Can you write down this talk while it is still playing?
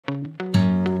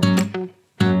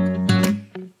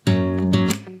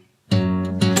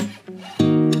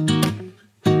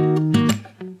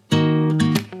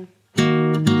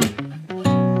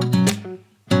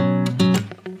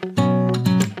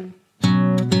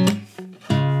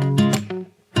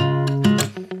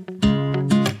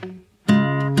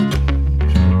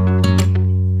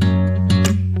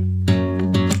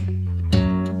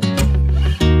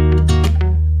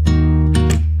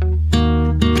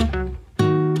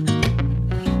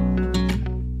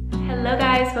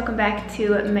Welcome back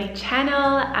to my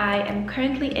channel. I am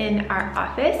currently in our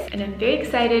office and I'm very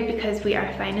excited because we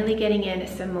are finally getting in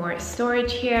some more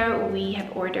storage here. We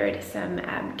have ordered some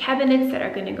cabinets that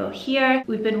are going to go here.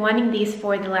 We've been wanting these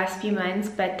for the last few months,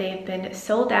 but they've been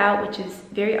sold out, which is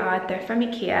very odd. They're from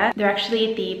IKEA. They're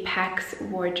actually the PAX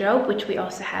wardrobe, which we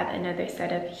also have another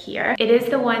set of here. It is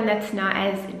the one that's not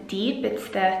as deep. It's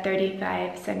the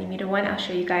 35 centimeter one. I'll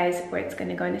show you guys where it's going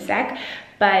to go in a sec.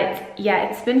 But yeah,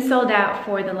 it's been sold out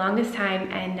for the longest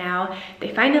time and now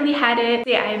they finally had it.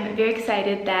 So yeah, I'm very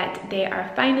excited that they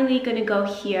are finally gonna go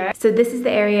here. So this is the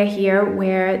area here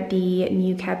where the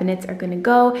new cabinets are gonna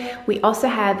go. We also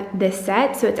have this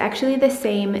set, so it's actually the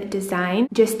same design,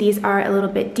 just these are a little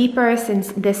bit deeper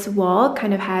since this wall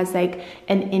kind of has like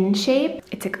an in shape.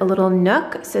 It's like a little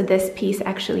nook, so this piece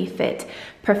actually fit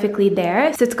perfectly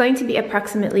there. So it's going to be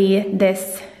approximately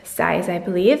this size, I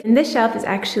believe. And this shelf is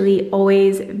actually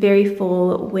always very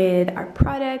full with our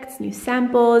products, new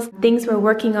samples, things we're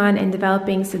working on and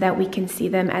developing so that we can see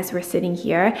them as we're sitting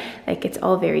here. Like it's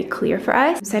all very clear for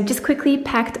us. So I've just quickly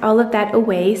packed all of that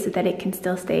away so that it can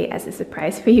still stay as a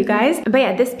surprise for you guys. But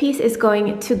yeah, this piece is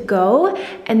going to go.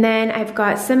 And then I've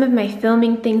got some of my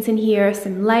filming things in here,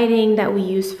 some lighting that we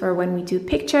use for when we do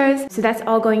pictures. So that's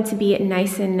all going to be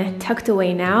nice and tucked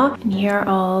away now. And here are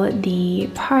all the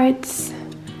parts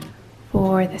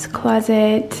for this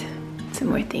closet, some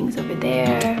more things over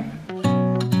there.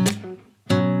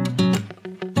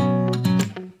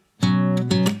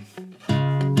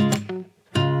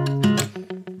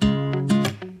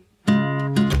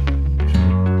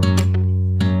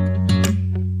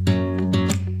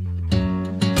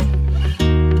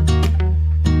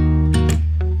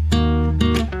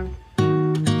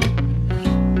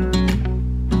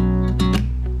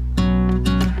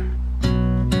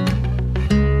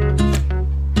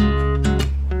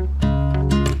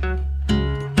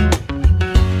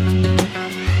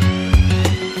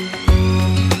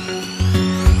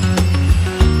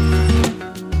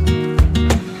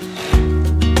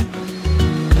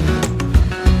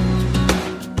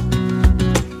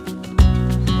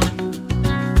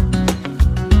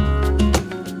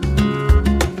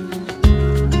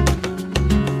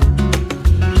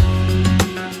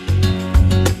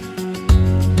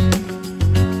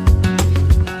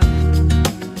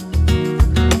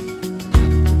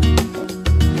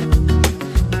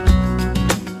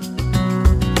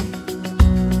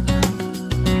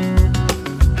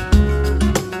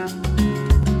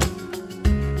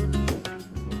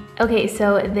 Okay,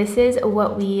 so this is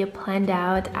what we planned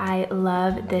out. I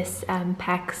love this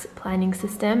PAX planning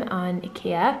system on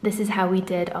IKEA. This is how we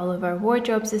did all of our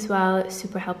wardrobes as well.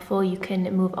 Super helpful. You can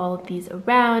move all of these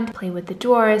around, play with the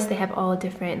drawers. They have all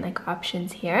different like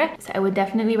options here. So I would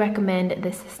definitely recommend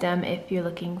this system if you're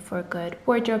looking for a good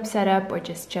wardrobe setup or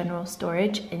just general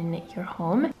storage in your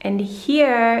home. And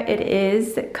here it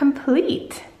is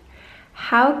complete.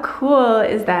 How cool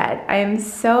is that? I am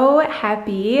so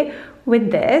happy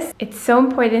with this. It's so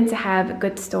important to have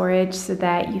good storage so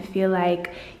that you feel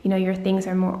like, you know, your things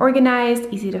are more organized,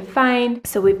 easy to find.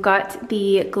 So we've got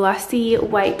the glossy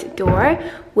white door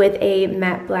with a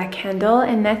matte black handle,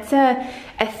 and that's a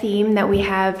theme that we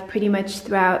have pretty much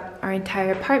throughout our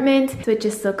entire apartment. So it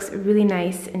just looks really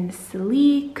nice and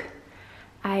sleek.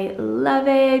 I love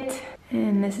it.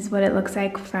 And this is what it looks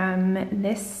like from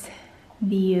this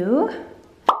view.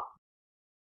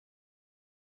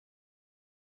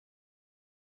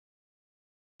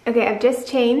 Okay, I've just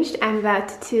changed. I'm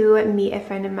about to meet a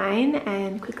friend of mine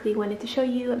and quickly wanted to show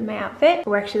you my outfit.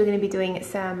 We're actually going to be doing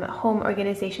some home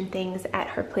organization things at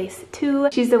her place too.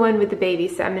 She's the one with the baby,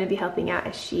 so I'm going to be helping out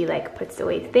as she like puts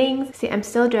away things. See, I'm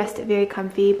still dressed very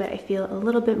comfy, but I feel a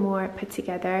little bit more put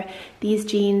together. These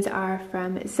jeans are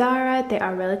from Zara. They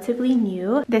are relatively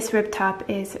new. This rib top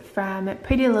is from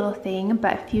Pretty Little Thing,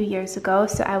 but a few years ago,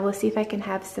 so I will see if I can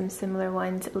have some similar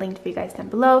ones linked for you guys down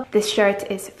below. This shirt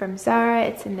is from Zara.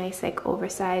 It's a nice like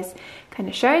oversized kind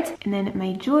of shirt. And then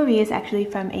my jewelry is actually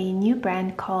from a new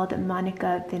brand called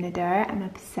Monica Vinader. I'm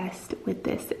obsessed with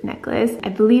this necklace. I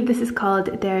believe this is called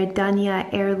their Doina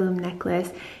Heirloom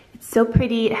necklace. So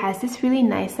pretty. It has this really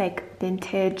nice like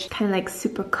vintage, kind of like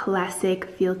super classic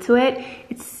feel to it.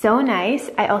 It's so nice.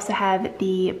 I also have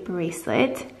the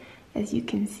bracelet, as you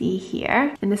can see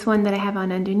here. And this one that I have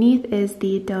on underneath is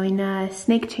the Doina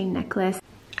snake chain necklace.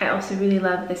 I also really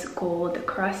love this gold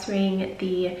cross ring.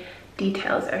 The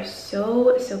details are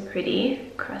so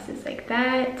pretty. Crosses like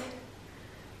that.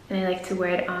 And I like to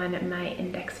wear it on my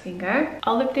index finger.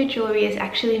 All of their jewelry is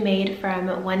actually made from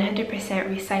 100%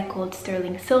 recycled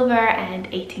sterling silver and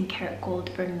 18 karat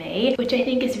gold vermeil, which I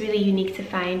think is really unique to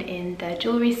find in the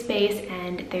jewelry space,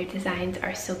 and their designs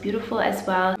are so beautiful as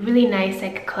well. Really nice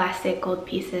like classic gold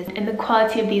pieces, and the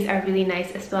quality of these are really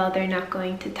nice as well. They're not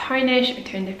going to tarnish or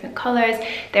turn different colors.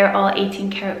 They're all 18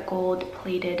 karat gold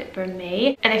plated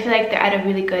vermeil, and I feel like they're at a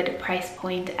really good price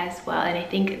point as well, and I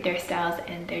think their styles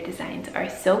and their designs are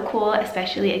so cool,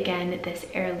 especially again this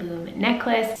heirloom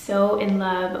necklace. So in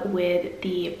love with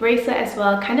the bracelet as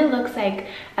well. Kind of looks like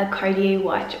a Cartier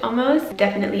watch almost.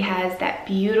 Definitely has that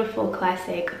beautiful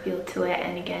classic feel to it,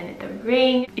 and again the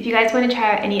ring. If you guys want to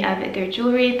try out any of their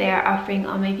jewelry, they are offering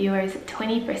all my viewers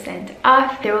 20%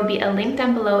 off. There will be a link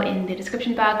down below in the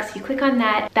description box. You click on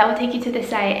that will take you to the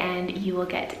site and you will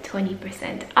get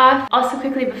 20% off. Also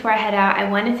quickly before I head out, I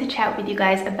wanted to chat with you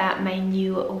guys about my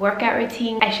new workout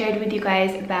routine. I shared with you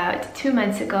guys about 2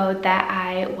 months ago that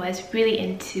I was really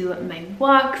into my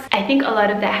walks. I think a lot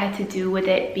of that had to do with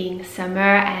it being summer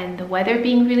and the weather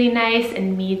being really nice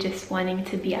and me just wanting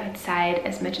to be outside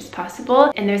as much as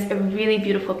possible. And there's a really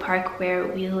beautiful park where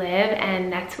we live,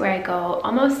 and that's where I go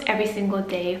almost every single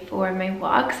day for my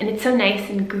walks. And it's so nice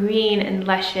and green and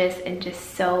luscious and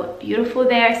just so beautiful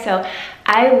there. So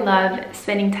I love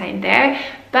spending time there.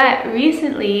 But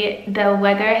recently the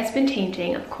weather has been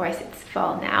changing. Of course, it's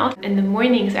fall now, and the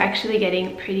mornings are actually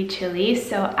getting pretty chilly.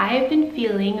 So I have been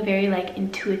feeling very like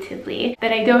intuitively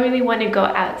that I don't really want to go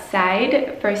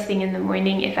outside first thing in the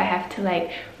morning if I have to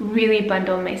like really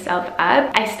bundle myself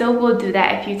up. I still will do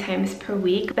that a few times per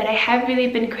week, but I have really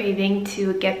been craving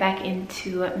to get back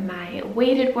into my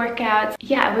weighted workouts.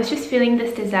 Yeah, I was just feeling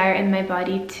this desire in my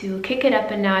body to kick it up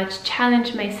a notch,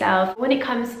 challenge myself. When it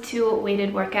comes to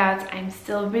weighted workouts, I'm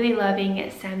still really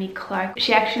loving Sammy Clark.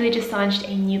 She actually just launched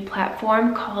a new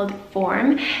platform called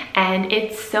Form, and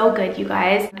it's so good, you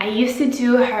guys. I used to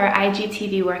do her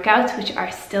IGTV workouts, which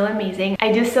are still amazing.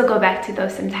 I do still go back to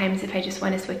those sometimes if I just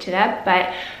want to switch it up,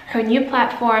 but her new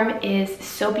platform is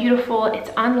so beautiful. It's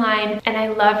online, and I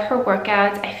love her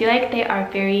workouts. I feel like they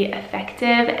are very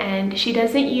effective, and she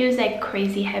doesn't use like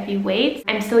crazy heavy weights.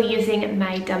 I'm still using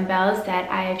my dumbbells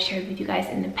that I have shared with you guys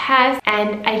in the past,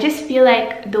 and I just feel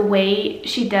like the way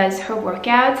she does her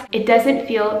workouts, it doesn't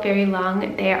feel very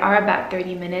long. They are about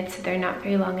 30 minutes, so they're not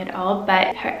very long at all,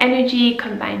 but her energy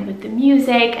combined with the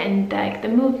music and like the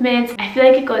movements, I feel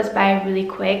like it goes by really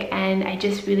quick, and I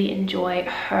just really enjoy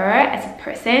her as a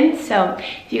person. So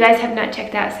if you guys have not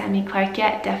checked out Sammy Clark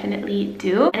yet, definitely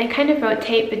do. And I kind of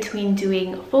rotate between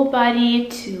doing full body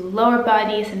to lower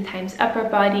body, sometimes upper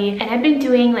body, and I've been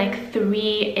doing like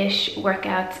 3-ish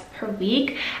workouts per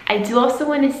week. I do also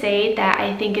want to say that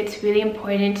I think it's really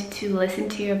important to listen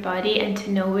to your body and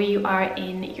to know where you are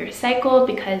in your cycle,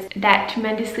 because that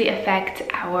tremendously affects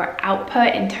our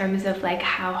output in terms of like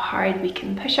how hard we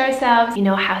can push ourselves, you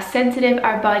know, how sensitive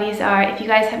our bodies are. If you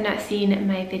guys have not seen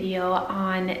my video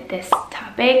on this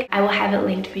topic, I will have it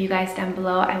linked for you guys down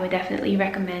below. I would definitely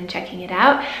recommend checking it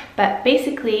out. But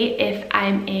basically, if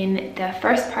I'm in the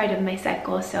first part of my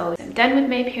cycle, so I'm done with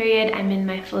my period, I'm in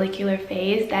my follicular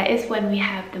phase, that is when we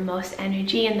have the most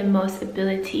energy and the most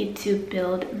ability to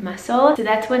build muscle. So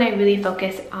that's when I really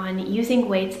focus on using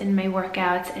weights in my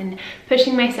workouts and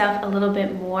pushing myself a little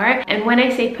bit more. And when I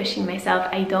say pushing myself,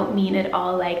 I don't mean at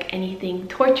all like anything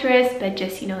torturous, but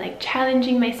just, you know, like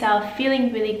challenging myself,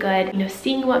 feeling really good, you know,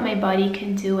 seeing what my body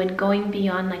can do and going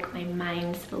beyond like my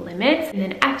mind's limits. And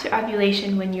then after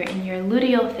ovulation, when you're in your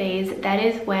luteal phase, that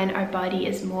is when our body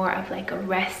is more of like a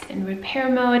rest and repair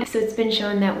mode. So it's been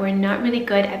shown that we're not really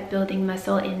good at building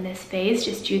muscle in this phase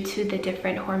just due to the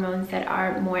different hormones that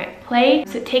are more at play.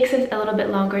 So it takes us a little bit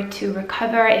longer to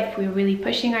recover if we're really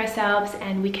pushing ourselves,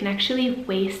 and we can actually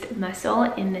waste muscle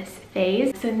in this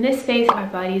phase. So in this phase, our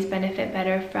bodies benefit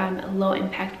better from low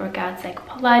impact workouts like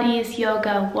Pilates,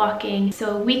 yoga, walking.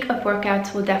 So a week of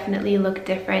workouts will definitely look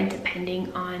different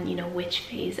depending on, you know, which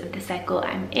phase of the cycle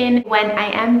I'm in. When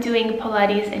I am doing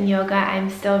Pilates and yoga, I'm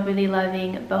still really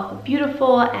loving Boho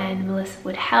Beautiful and Melissa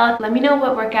Wood Health. Let me know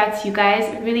what workouts you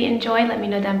guys really enjoy. Let me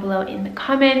know down below in the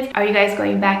comments. Are you guys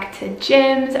going back to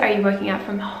gyms? Are you working out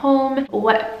from home?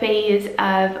 What phase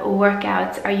of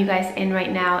workouts are you guys in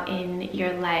right now in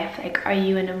your life? Like, are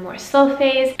you in a more slow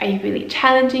phase? Are you really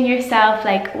challenging yourself?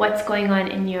 Like, what's going on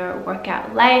in your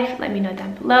workout life? Let me know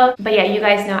down below. But yeah, you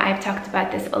guys know I've talked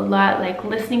about this a lot, like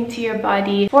listening to your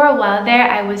body. For a while there,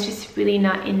 I was just really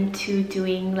not into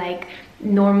doing like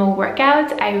normal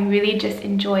workouts. I really just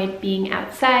enjoyed being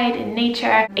outside in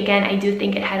nature. Again, I do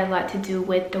think it had a lot to do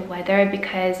with the weather,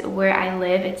 because where I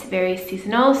live, it's very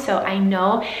seasonal. So I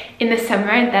know in the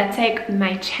summer, that's like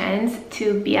my chance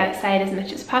to be outside as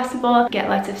much as possible, get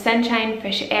lots of sunshine,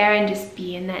 fresh air, and just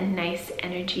be in that nice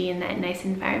energy and that nice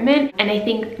environment. And I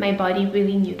think my body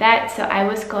really knew that. So I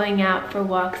was going out for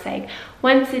walks like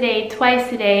once a day,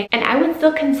 twice a day, and I would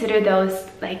still consider those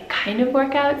like kind of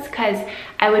workouts, because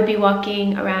I would be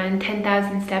walking around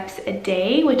 10,000 steps a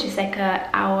day, which is like an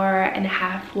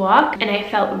hour-and-a-half walk, and I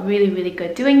felt really, really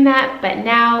good doing that. But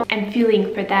now I'm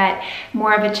feeling for that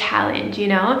more of a challenge, you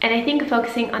know? And I think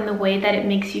focusing on the way that it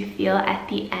makes you feel at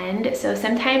the end. So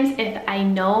sometimes if I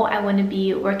know I want to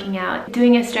be working out,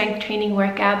 doing a strength training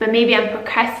workout, but maybe I'm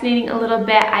procrastinating a little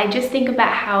bit, I just think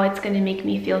about how it's going to make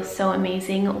me feel so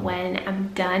amazing when I'm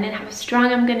done, and how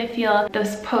strong I'm going to feel.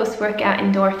 Those post-workout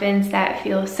endorphins that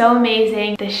feel so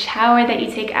amazing. The shower that you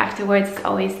take afterwards is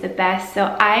always the best.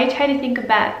 So I try to think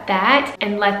about that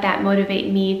and let that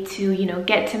motivate me to, you know,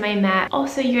 get to my mat.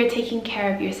 Also, you're taking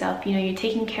care of yourself, you know, you're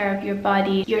taking care of your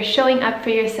body, you're showing up for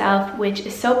yourself, which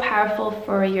is so powerful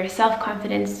for your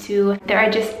self-confidence too. There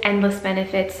are just endless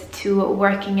benefits to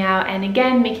working out, and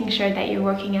again, making sure that you're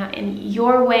working out in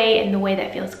your way, in the way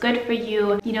that feels good for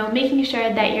you, you know, making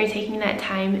sure that you're taking that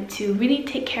time to really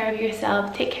take care of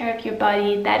yourself, take care of your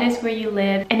body. That is where you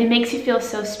live, and it makes you feel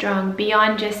so strong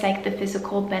beyond just like the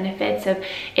physical benefits of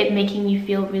it making you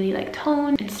feel really like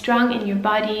toned and strong in your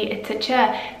body. It's such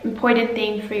a important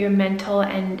thing for your mental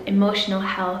and emotional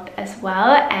health as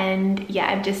well. And yeah,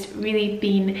 I've just really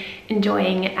been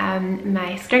enjoying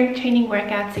my strength training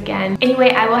workouts again.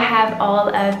 Anyway, I will have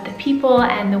all of the people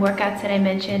and the workouts that I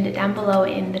mentioned down below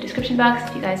in the description box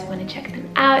if you guys want to check them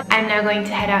out. I'm now going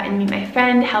to head out and meet my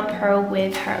friend, help her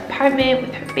with her apartment,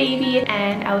 with her baby,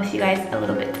 and I will see you guys a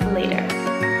little bit later.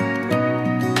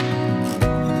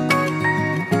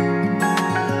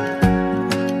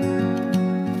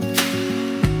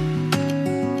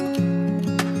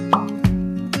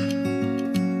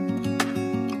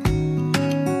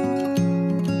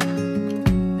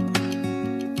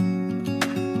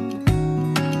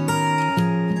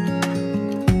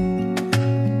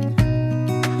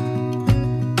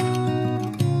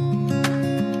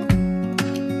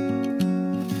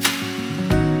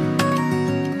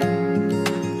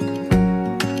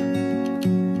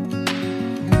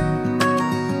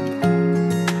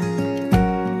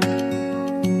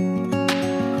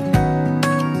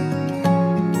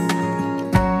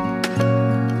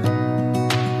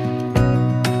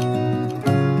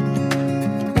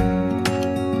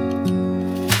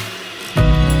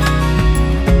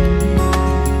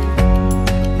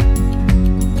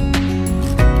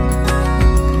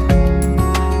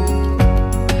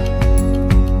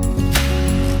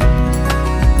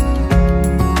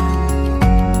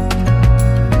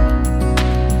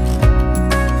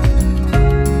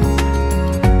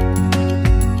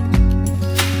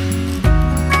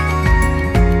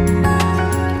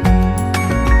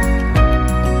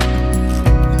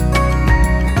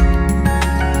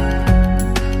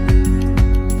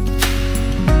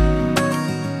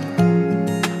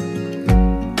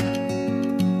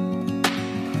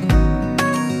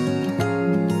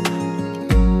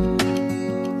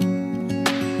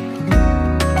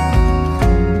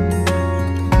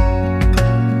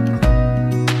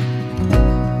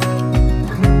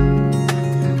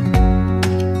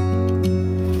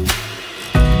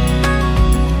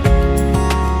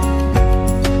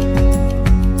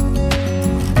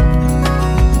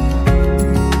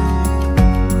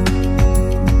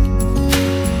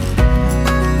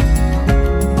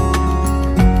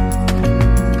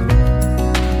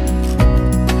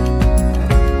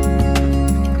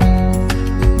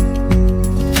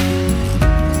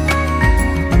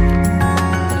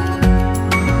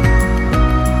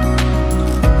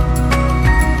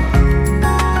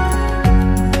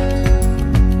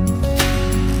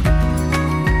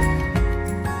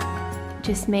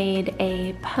 just made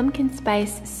a pumpkin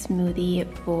spice smoothie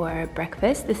for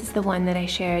breakfast. This is the one that I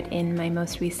shared in my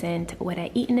most recent What I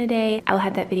Eat in a Day. I'll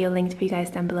have that video linked for you guys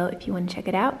down below if you want to check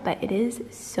it out, but it is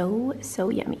so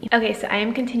yummy. Okay, so I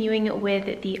am continuing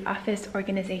with the office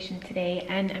organization today,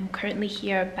 and I'm currently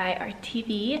here by our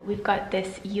TV. We've got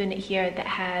this unit here that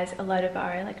has a lot of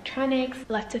our electronics,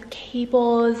 lots of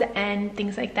cables and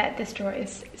things like that. This drawer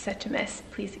is such a mess,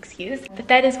 please excuse. But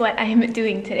that is what I am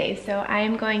doing today. So I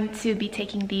am going to be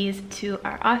taking these to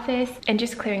our office and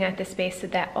just clearing out the space so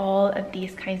that all of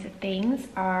these kinds of things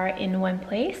are in one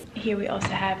place. Here we also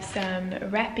have some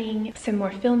wrapping, some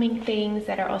more filming things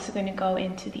that are also going to go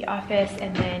into the office,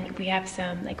 and then we have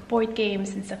some like board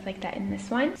games and stuff like that in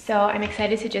this one. So I'm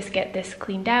excited to just get this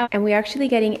cleaned out, and we're actually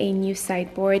getting a new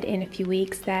sideboard in a few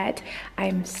weeks that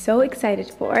I'm so excited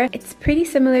for. It's pretty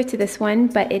similar to this one,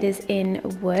 but it is in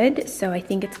wood, so I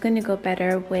think it's going to go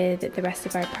better with the rest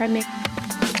of our apartment.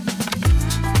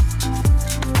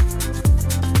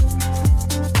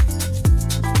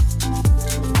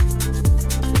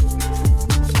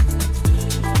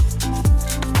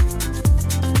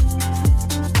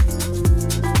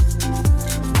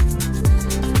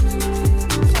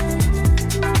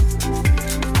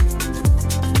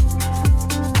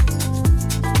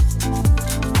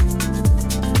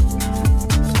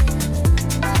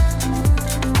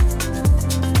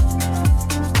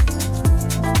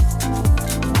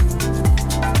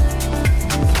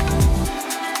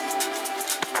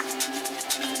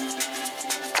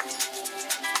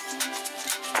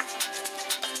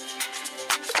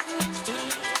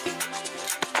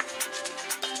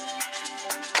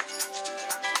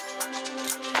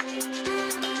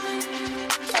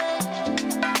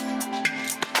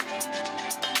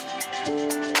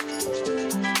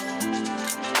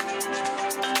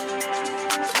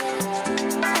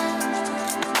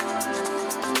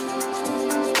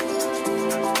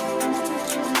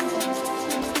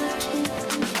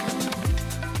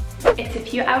 It's a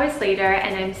few hours later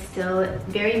and I'm still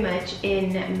very much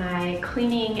in my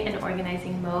cleaning and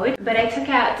organizing mode, but I took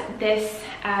out this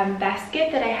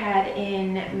basket that I had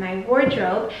in my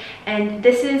wardrobe, and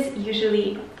this is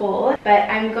usually full, but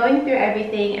I'm going through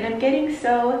everything and I'm getting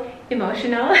so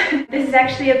emotional. This is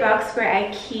actually a box where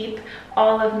I keep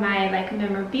all of my like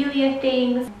memorabilia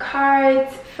things,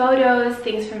 cards, photos,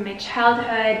 things from my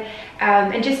childhood,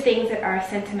 and just things that are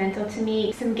sentimental to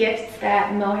me. Some gifts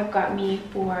that Mo have got me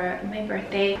for my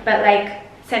birthday, but like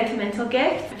sentimental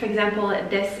gifts. For example,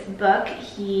 this book,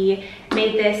 he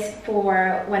made this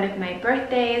for one of my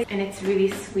birthdays and it's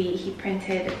really sweet. He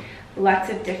printed lots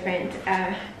of different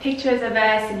pictures of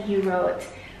us and he wrote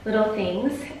little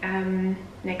things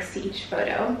next to each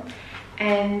photo.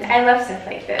 And I love stuff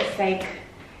like this, like,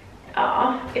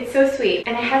 oh, it's so sweet.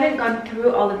 And I haven't gone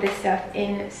through all of this stuff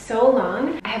in so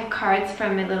long. I have cards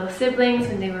from my little siblings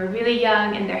when they were really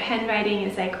young, and their handwriting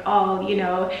is like all, you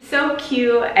know, so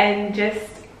cute, and just,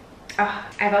 oh.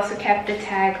 I've also kept the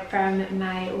tag from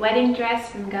my wedding dress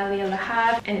from Galia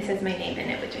Lahab, and it says my name in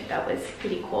it, which I thought was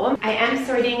pretty cool. I am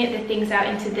sorting the things out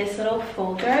into this little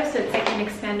folder, so it's like an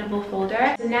expandable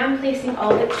folder. So now I'm placing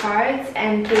all the cards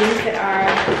and things that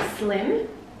are slim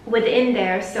within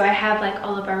there. So I have like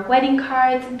all of our wedding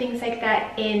cards and things like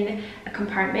that in a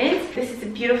compartment. This is a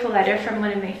beautiful letter from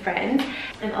one of my friends.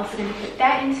 I'm also going to put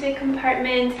that into a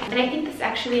compartment, and I think this is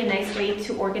actually a nice way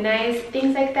to organize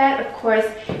things like that. Of course,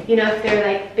 you know, if they're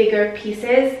like bigger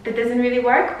pieces, that doesn't really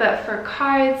work, but for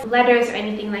cards, letters, or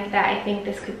anything like that, I think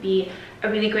this could be a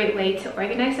really great way to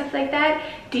organize stuff like that.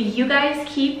 Do you guys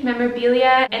keep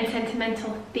memorabilia and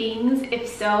sentimental things? If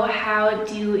so, how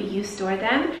do you store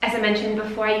them? As I mentioned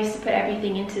before, I used to put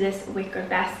everything into this wicker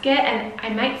basket, and I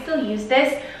might still use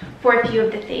this for a few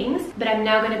of the things, but I'm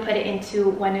now going to put it into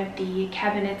one of the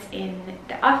cabinets in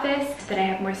the office so that I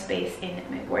have more space in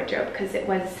my wardrobe, because it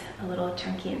was a little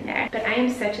chunky in there. But I am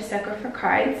such a sucker for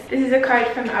cards. This is a card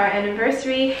from our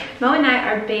anniversary. Mo and I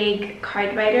are big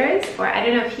card writers, or I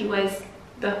don't know if he was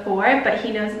before, but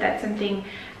he knows that that's something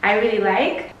I really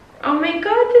like. Oh my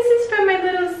god, this is from my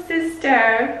little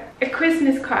sister. A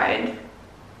Christmas card.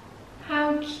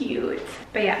 How cute.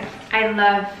 But yeah, I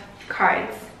love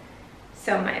cards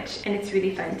so much, and it's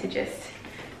really fun to just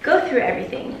go through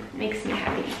everything. It makes me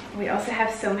happy. We also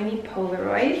have so many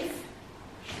Polaroids.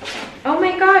 Oh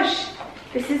my gosh,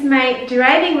 this is my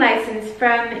driving license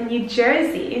from New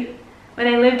Jersey when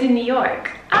I lived in New York.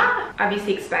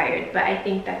 Obviously expired, but I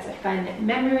think that's a fun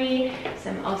memory, so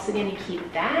I'm also going to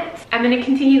keep that. I'm going to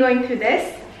continue going through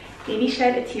this, maybe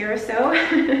shed a tear or so.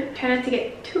 Try not to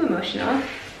get too emotional,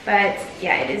 but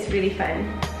yeah, it is really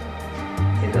fun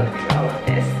to go through all of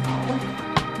this.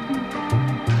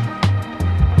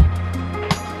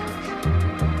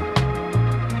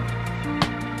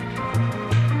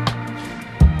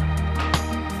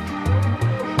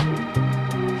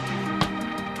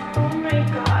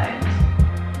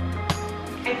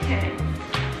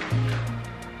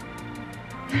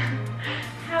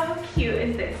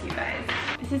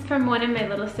 This is from one of my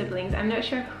little siblings. I'm not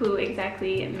sure who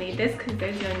exactly made this because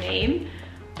there's no name,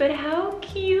 but how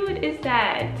cute is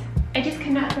that? I just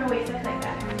cannot throw away stuff like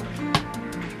that.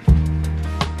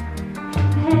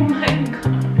 Oh my god.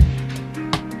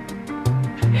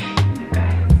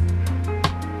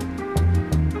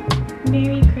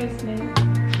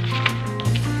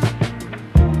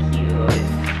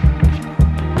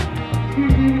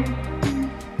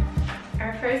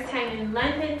 Our first time in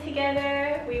London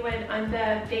together, we went on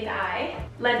the Big Eye,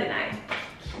 London Eye.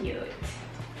 Cute.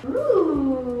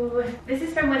 Ooh, this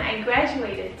is from when I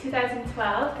graduated,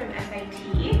 2012 from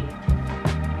FIT.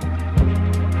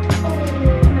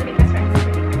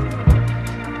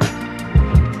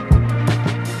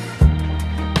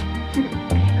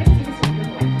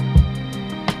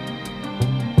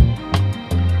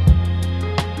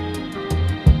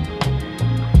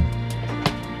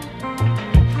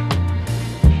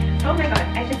 Oh my god,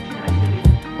 I just cannot do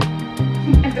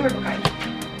these. Adorable cards.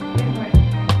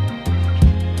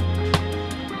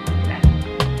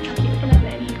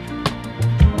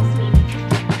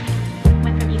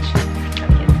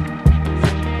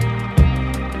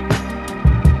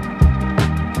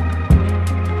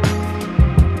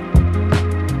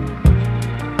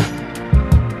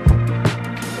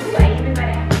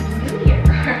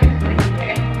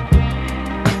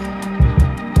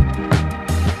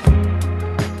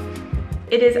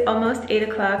 It is almost 8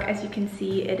 o'clock. As you can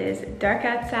see, it is dark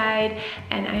outside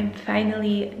and I'm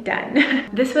finally done.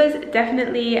 This was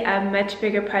definitely a much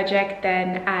bigger project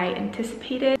than I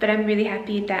anticipated, but I'm really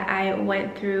happy that I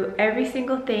went through every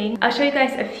single thing. I'll show you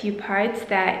guys a few parts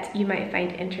that you might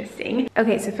find interesting.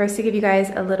 Okay, so first to give you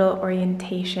guys a little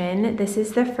orientation, this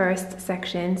is the first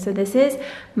section. So this is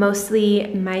mostly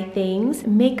my things,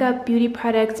 makeup, beauty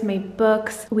products, my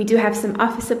books. We do have some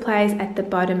office supplies at the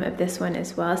bottom of this one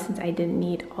as well, since I didn't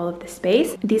need all of the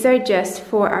space. These are just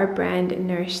for our brand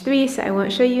Nourish 3, so I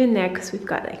won't show you in there because we've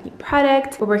got like new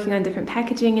product. We're working on different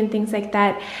packaging and things like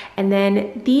that. And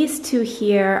then these two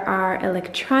here are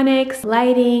electronics,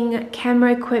 lighting,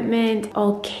 camera equipment,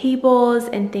 all cables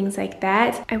and things like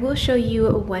that. I will show you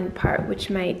one part which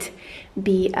might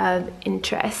be of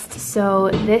interest. So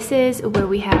this is where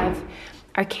we have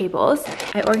our cables.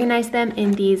 I organized them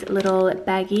in these little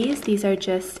baggies. These are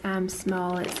just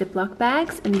small Ziploc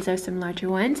bags, and these are some larger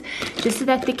ones, just so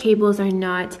that the cables are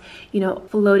not, you know,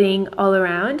 floating all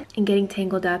around and getting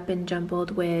tangled up and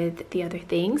jumbled with the other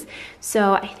things.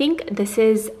 So I think this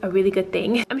is a really good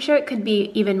thing. I'm sure it could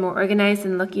be even more organized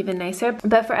and look even nicer,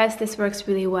 but for us this works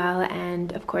really well.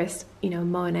 And of course, you know,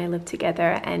 Mo and I live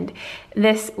together and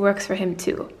this works for him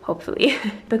too, hopefully.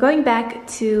 But going back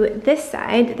to this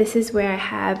side, this is where I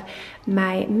have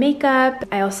my makeup.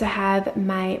 I also have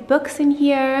my books in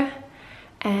here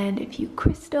and a few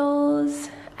crystals.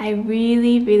 I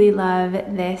really love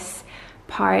this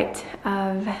part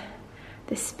of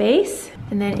the space.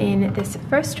 And then in this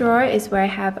first drawer is where I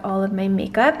have all of my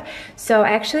makeup. So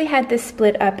I actually had this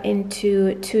split up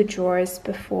into 2 drawers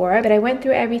before, but I went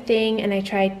through everything and I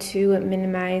tried to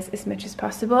minimize as much as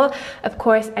possible. Of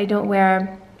course, I don't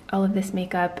wear all of this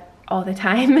makeup all the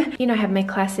time. You know, I have my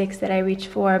classics that I reach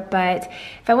for, but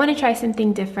if I want to try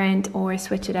something different or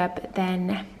switch it up,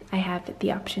 then I have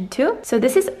the option too. So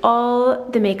this is all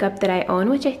the makeup that I own,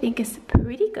 which I think is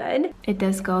pretty good. It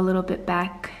does go a little bit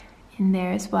back in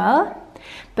there as well.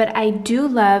 But I do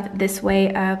love this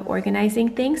way of organizing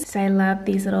things. So I love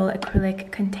these little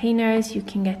acrylic containers. You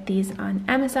can get these on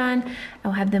Amazon.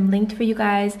 I'll have them linked for you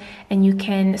guys, and you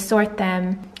can sort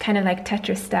them kind of like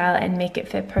Tetris style and make it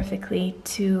fit perfectly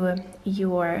to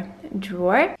your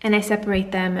drawer. And I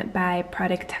separate them by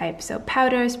product type. So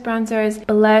powders, bronzers,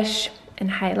 blush,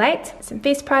 and highlight, some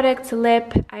face products, lip,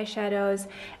 eyeshadows,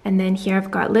 and then here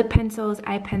I've got lip pencils,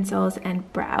 eye pencils,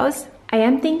 and brows. I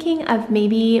am thinking of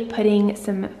maybe putting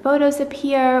some photos up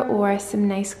here or some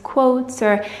nice quotes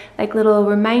or like little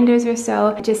reminders or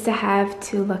so, just to have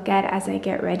to look at as I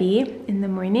get ready in the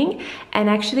morning. And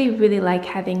I actually really like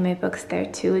having my books there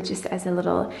too, just as a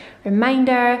little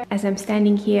reminder as I'm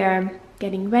standing here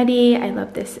getting ready. I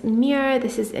love this mirror.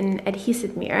 This is an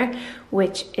adhesive mirror,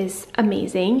 which is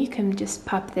amazing. You can just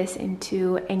pop this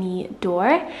into any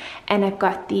door, and I've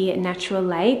got the natural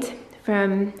light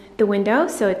from the window,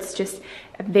 so it's just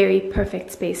a very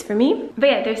perfect space for me.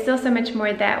 But yeah, there's still so much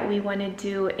more that we want to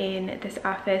do in this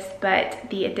office, but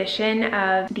the addition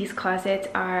of these closets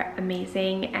are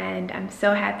amazing and I'm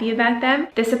so happy about them.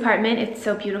 This apartment, it's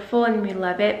so beautiful and we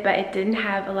love it, but it didn't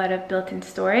have a lot of built-in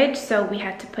storage, so we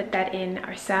had to put that in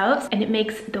ourselves, and it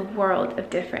makes the world of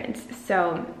difference.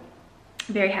 So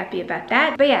very happy about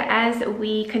that. But yeah, as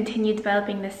we continue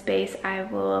developing this space, I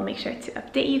will make sure to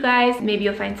update you guys. Maybe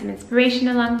you'll find some inspiration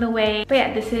along the way. But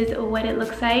yeah, this is what it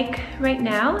looks like right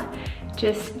now.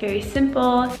 just very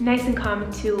simple, nice and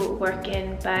calm to work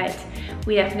in, but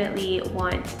we definitely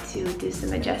want to do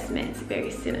some adjustments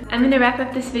very soon. I'm gonna wrap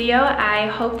up this video. I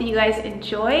hope that you guys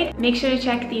enjoyed. Make sure to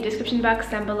check the description box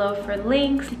down below for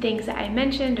links to things that I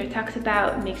mentioned or talked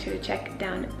about. Make sure to check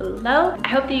down below. I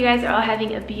hope that you guys are all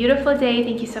having a beautiful day.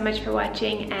 Thank you so much for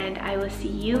watching, and I will see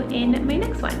you in my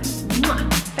next one.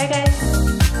 Mwah. Bye guys.